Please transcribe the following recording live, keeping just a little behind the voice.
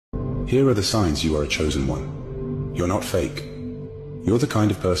Here are the signs you are a chosen one. You're not fake. You're the kind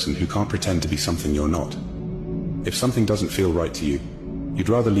of person who can't pretend to be something you're not. If something doesn't feel right to you, you'd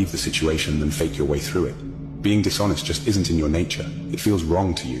rather leave the situation than fake your way through it. Being dishonest just isn't in your nature. It feels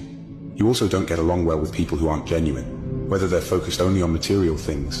wrong to you. You also don't get along well with people who aren't genuine. Whether they're focused only on material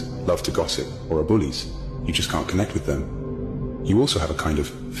things, love to gossip, or are bullies, you just can't connect with them. You also have a kind of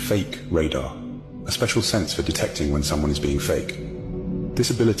fake radar, a special sense for detecting when someone is being fake. This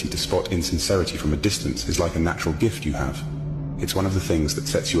ability to spot insincerity from a distance is like a natural gift you have. It's one of the things that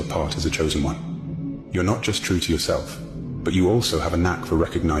sets you apart as a chosen one. You're not just true to yourself, but you also have a knack for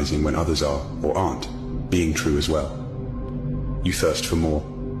recognizing when others are, or aren't, being true as well. You thirst for more.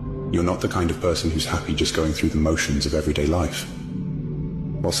 You're not the kind of person who's happy just going through the motions of everyday life.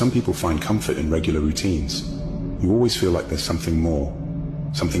 While some people find comfort in regular routines, you always feel like there's something more,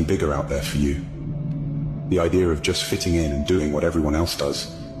 something bigger out there for you. The idea of just fitting in and doing what everyone else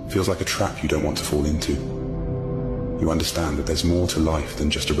does feels like a trap you don't want to fall into. You understand that there's more to life than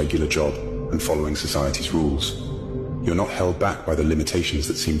just a regular job and following society's rules. You're not held back by the limitations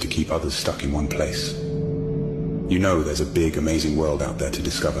that seem to keep others stuck in one place. You know there's a big, amazing world out there to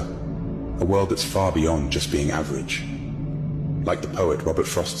discover. A world that's far beyond just being average. Like the poet Robert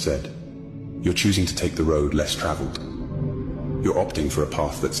Frost said, you're choosing to take the road less traveled. You're opting for a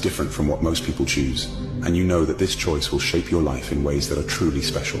path that's different from what most people choose, and you know that this choice will shape your life in ways that are truly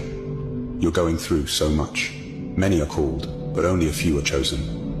special. You're going through so much. Many are called, but only a few are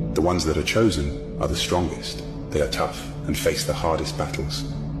chosen. The ones that are chosen are the strongest. They are tough and face the hardest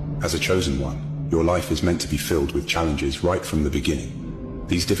battles. As a chosen one, your life is meant to be filled with challenges right from the beginning.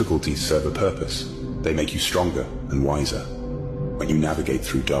 These difficulties serve a purpose. They make you stronger and wiser. When you navigate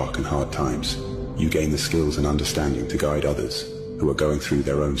through dark and hard times, you gain the skills and understanding to guide others who are going through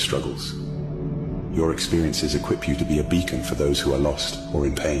their own struggles. Your experiences equip you to be a beacon for those who are lost or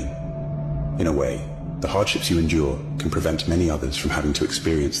in pain. In a way, the hardships you endure can prevent many others from having to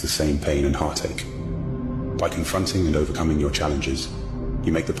experience the same pain and heartache. By confronting and overcoming your challenges,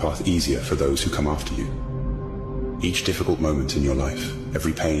 you make the path easier for those who come after you. Each difficult moment in your life,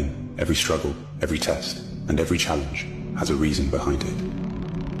 every pain, every struggle, every test, and every challenge has a reason behind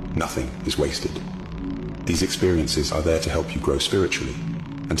it. Nothing is wasted. These experiences are there to help you grow spiritually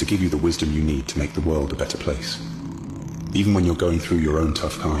and to give you the wisdom you need to make the world a better place. Even when you're going through your own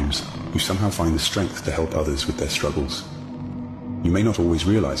tough times, you somehow find the strength to help others with their struggles. You may not always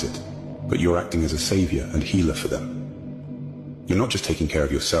realize it, but you're acting as a savior and healer for them. You're not just taking care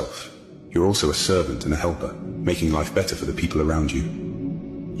of yourself, you're also a servant and a helper, making life better for the people around you.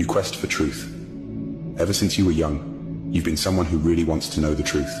 You quest for truth. Ever since you were young, you've been someone who really wants to know the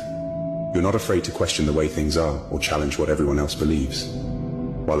truth. You're not afraid to question the way things are or challenge what everyone else believes.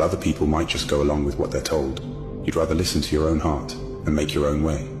 While other people might just go along with what they're told, you'd rather listen to your own heart and make your own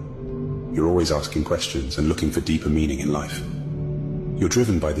way. You're always asking questions and looking for deeper meaning in life. You're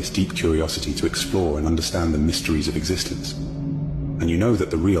driven by this deep curiosity to explore and understand the mysteries of existence. And you know that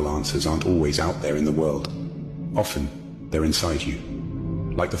the real answers aren't always out there in the world. Often, they're inside you.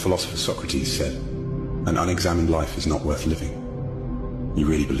 Like the philosopher Socrates said, an unexamined life is not worth living. You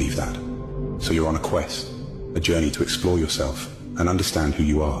really believe that. So you're on a quest, a journey to explore yourself and understand who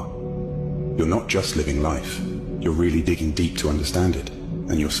you are. You're not just living life, you're really digging deep to understand it,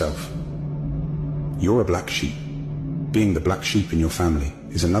 and yourself. You're a black sheep. Being the black sheep in your family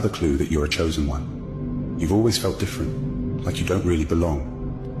is another clue that you're a chosen one. You've always felt different, like you don't really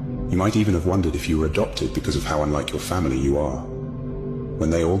belong. You might even have wondered if you were adopted because of how unlike your family you are. When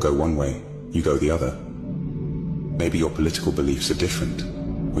they all go one way, you go the other. Maybe your political beliefs are different,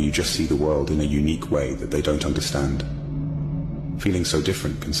 or you just see the world in a unique way that they don't understand. Feeling so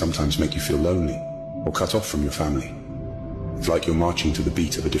different can sometimes make you feel lonely, or cut off from your family. It's like you're marching to the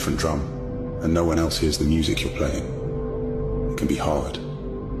beat of a different drum, and no one else hears the music you're playing. It can be hard,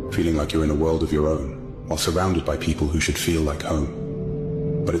 feeling like you're in a world of your own, while surrounded by people who should feel like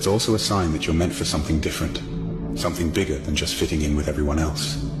home. But it's also a sign that you're meant for something different, something bigger than just fitting in with everyone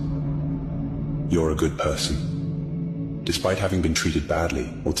else. You're a good person. Despite having been treated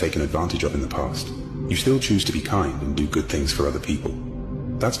badly or taken advantage of in the past, you still choose to be kind and do good things for other people.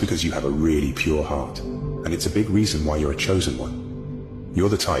 That's because you have a really pure heart, and it's a big reason why you're a chosen one. You're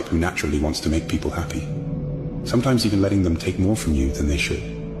the type who naturally wants to make people happy, sometimes even letting them take more from you than they should.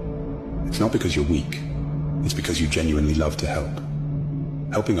 It's not because you're weak, it's because you genuinely love to help.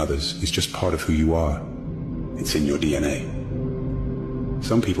 Helping others is just part of who you are. It's in your DNA.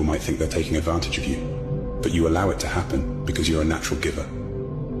 Some people might think they're taking advantage of you, but you allow it to happen because you're a natural giver.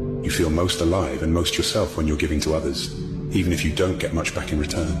 You feel most alive and most yourself when you're giving to others, even if you don't get much back in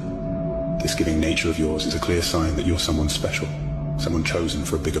return. This giving nature of yours is a clear sign that you're someone special, someone chosen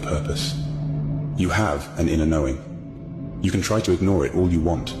for a bigger purpose. You have an inner knowing. You can try to ignore it all you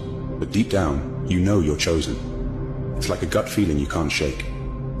want, but deep down, you know you're chosen. It's like a gut feeling you can't shake,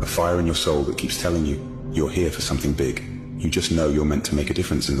 a fire in your soul that keeps telling you you're here for something big. You just know you're meant to make a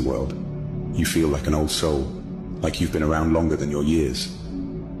difference in the world. You feel like an old soul, like you've been around longer than your years.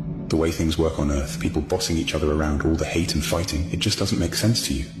 The way things work on Earth, people bossing each other around, all the hate and fighting, it just doesn't make sense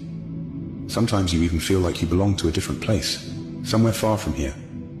to you. Sometimes you even feel like you belong to a different place, somewhere far from here,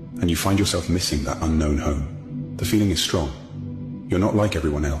 and you find yourself missing that unknown home. The feeling is strong. You're not like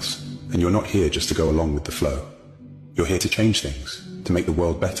everyone else, and you're not here just to go along with the flow. You're here to change things, to make the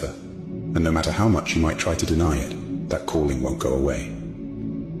world better, and no matter how much you might try to deny it, that calling won't go away.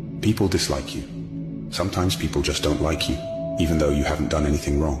 People dislike you. Sometimes people just don't like you, even though you haven't done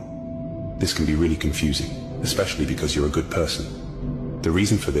anything wrong. This can be really confusing, especially because you're a good person. The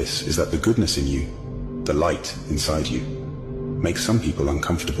reason for this is that the goodness in you, the light inside you, makes some people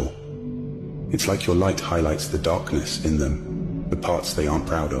uncomfortable. It's like your light highlights the darkness in them, the parts they aren't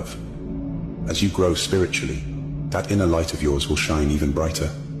proud of. As you grow spiritually, that inner light of yours will shine even brighter.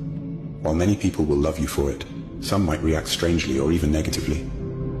 While many people will love you for it, some might react strangely or even negatively.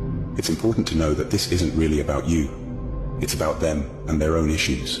 It's important to know that this isn't really about you. It's about them and their own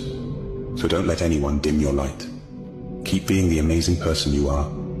issues. So don't let anyone dim your light. Keep being the amazing person you are,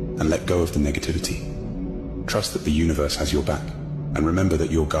 and let go of the negativity. Trust that the universe has your back, and remember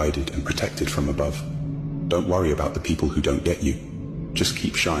that you're guided and protected from above. Don't worry about the people who don't get you. Just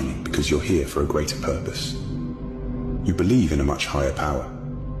keep shining, because you're here for a greater purpose. You believe in a much higher power.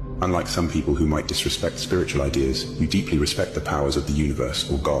 Unlike some people who might disrespect spiritual ideas, you deeply respect the powers of the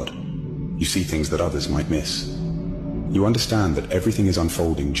universe or God. You see things that others might miss. You understand that everything is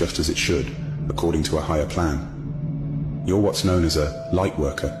unfolding just as it should, according to a higher plan. You're what's known as a light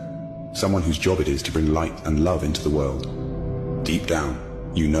worker, someone whose job it is to bring light and love into the world. Deep down,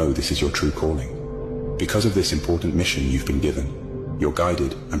 you know this is your true calling. Because of this important mission you've been given, you're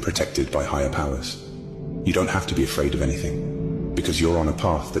guided and protected by higher powers. You don't have to be afraid of anything, because you're on a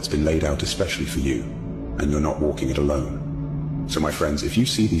path that's been laid out especially for you, and you're not walking it alone. So my friends, if you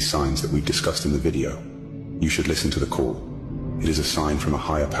see these signs that we've discussed in the video, you should listen to the call. It is a sign from a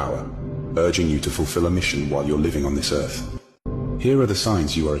higher power, urging you to fulfill a mission while you're living on this earth. Here are the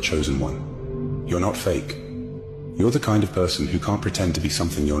signs you are a chosen one. You're not fake. You're the kind of person who can't pretend to be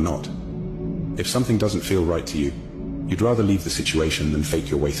something you're not. If something doesn't feel right to you, you'd rather leave the situation than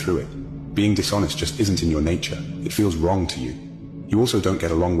fake your way through it. Being dishonest just isn't in your nature. It feels wrong to you. You also don't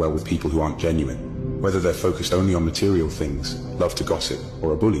get along well with people who aren't genuine. Whether they're focused only on material things, love to gossip,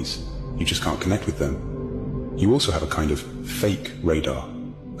 or are bullies, you just can't connect with them. You also have a kind of fake radar,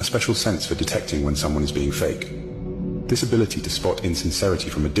 a special sense for detecting when someone is being fake. This ability to spot insincerity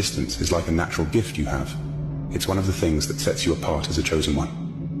from a distance is like a natural gift you have. It's one of the things that sets you apart as a chosen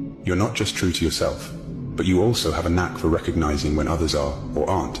one. You're not just true to yourself, but you also have a knack for recognizing when others are, or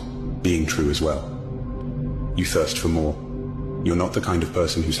aren't, being true as well. You thirst for more. You're not the kind of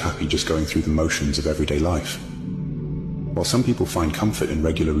person who's happy just going through the motions of everyday life. While some people find comfort in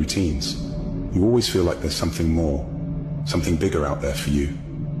regular routines, you always feel like there's something more, something bigger out there for you.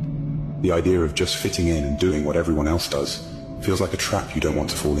 The idea of just fitting in and doing what everyone else does feels like a trap you don't want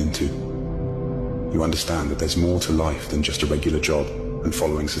to fall into. You understand that there's more to life than just a regular job and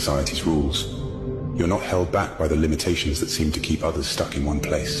following society's rules. You're not held back by the limitations that seem to keep others stuck in one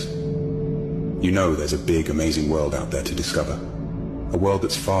place. You know there's a big, amazing world out there to discover. A world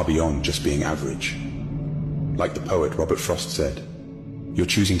that's far beyond just being average. Like the poet Robert Frost said, you're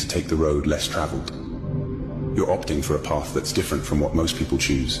choosing to take the road less traveled. You're opting for a path that's different from what most people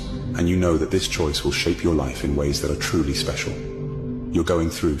choose, and you know that this choice will shape your life in ways that are truly special. You're going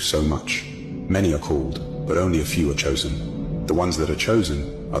through so much. Many are called, but only a few are chosen. The ones that are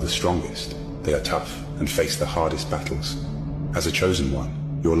chosen are the strongest. They are tough and face the hardest battles. As a chosen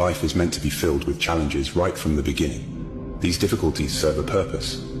one, your life is meant to be filled with challenges right from the beginning. These difficulties serve a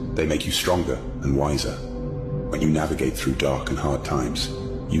purpose. They make you stronger and wiser. When you navigate through dark and hard times,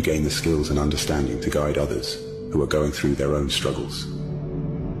 you gain the skills and understanding to guide others who are going through their own struggles.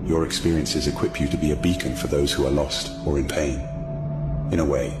 Your experiences equip you to be a beacon for those who are lost or in pain. In a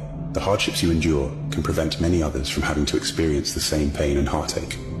way, the hardships you endure can prevent many others from having to experience the same pain and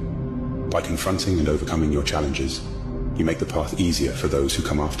heartache. By confronting and overcoming your challenges, you make the path easier for those who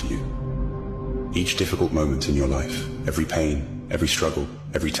come after you. Each difficult moment in your life, every pain, every struggle,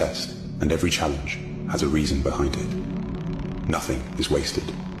 every test, and every challenge has a reason behind it. Nothing is wasted.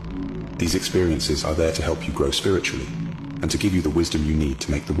 These experiences are there to help you grow spiritually and to give you the wisdom you need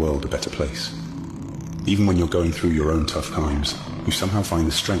to make the world a better place. Even when you're going through your own tough times, you somehow find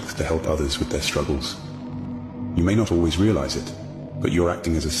the strength to help others with their struggles. You may not always realize it, but you're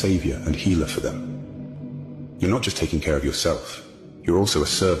acting as a savior and healer for them. You're not just taking care of yourself, you're also a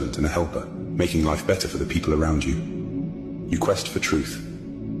servant and a helper, making life better for the people around you. You quest for truth.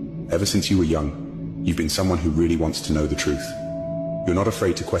 Ever since you were young, you've been someone who really wants to know the truth. You're not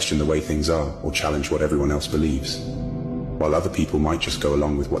afraid to question the way things are or challenge what everyone else believes. While other people might just go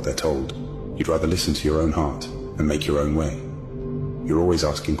along with what they're told, you'd rather listen to your own heart and make your own way. You're always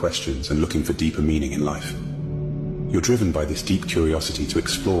asking questions and looking for deeper meaning in life. You're driven by this deep curiosity to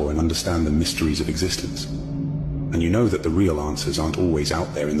explore and understand the mysteries of existence. And you know that the real answers aren't always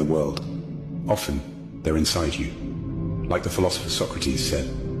out there in the world. Often, they're inside you. Like the philosopher Socrates said,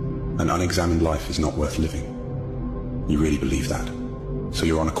 an unexamined life is not worth living. You really believe that. So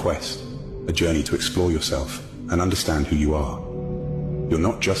you're on a quest, a journey to explore yourself and understand who you are. You're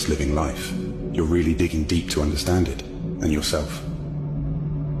not just living life, you're really digging deep to understand it and yourself.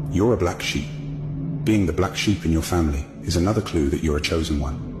 You're a black sheep. Being the black sheep in your family is another clue that you're a chosen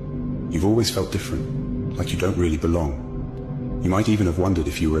one. You've always felt different, like you don't really belong. You might even have wondered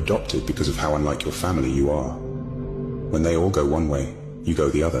if you were adopted because of how unlike your family you are. When they all go one way, you go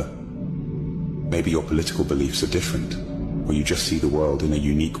the other. Maybe your political beliefs are different, or you just see the world in a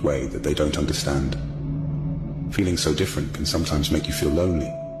unique way that they don't understand. Feeling so different can sometimes make you feel lonely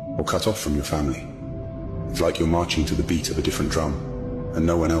or cut off from your family. It's like you're marching to the beat of a different drum, and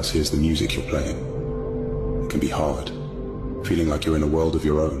no one else hears the music you're playing. It can be hard, feeling like you're in a world of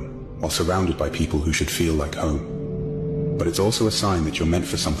your own, while surrounded by people who should feel like home. But it's also a sign that you're meant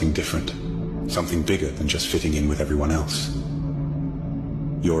for something different, something bigger than just fitting in with everyone else.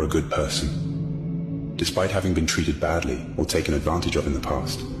 You're a good person. Despite having been treated badly or taken advantage of in the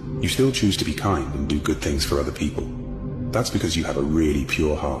past, you still choose to be kind and do good things for other people. That's because you have a really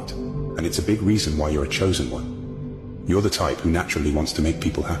pure heart, and it's a big reason why you're a chosen one. You're the type who naturally wants to make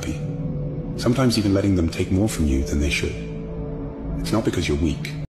people happy, sometimes even letting them take more from you than they should. It's not because you're weak.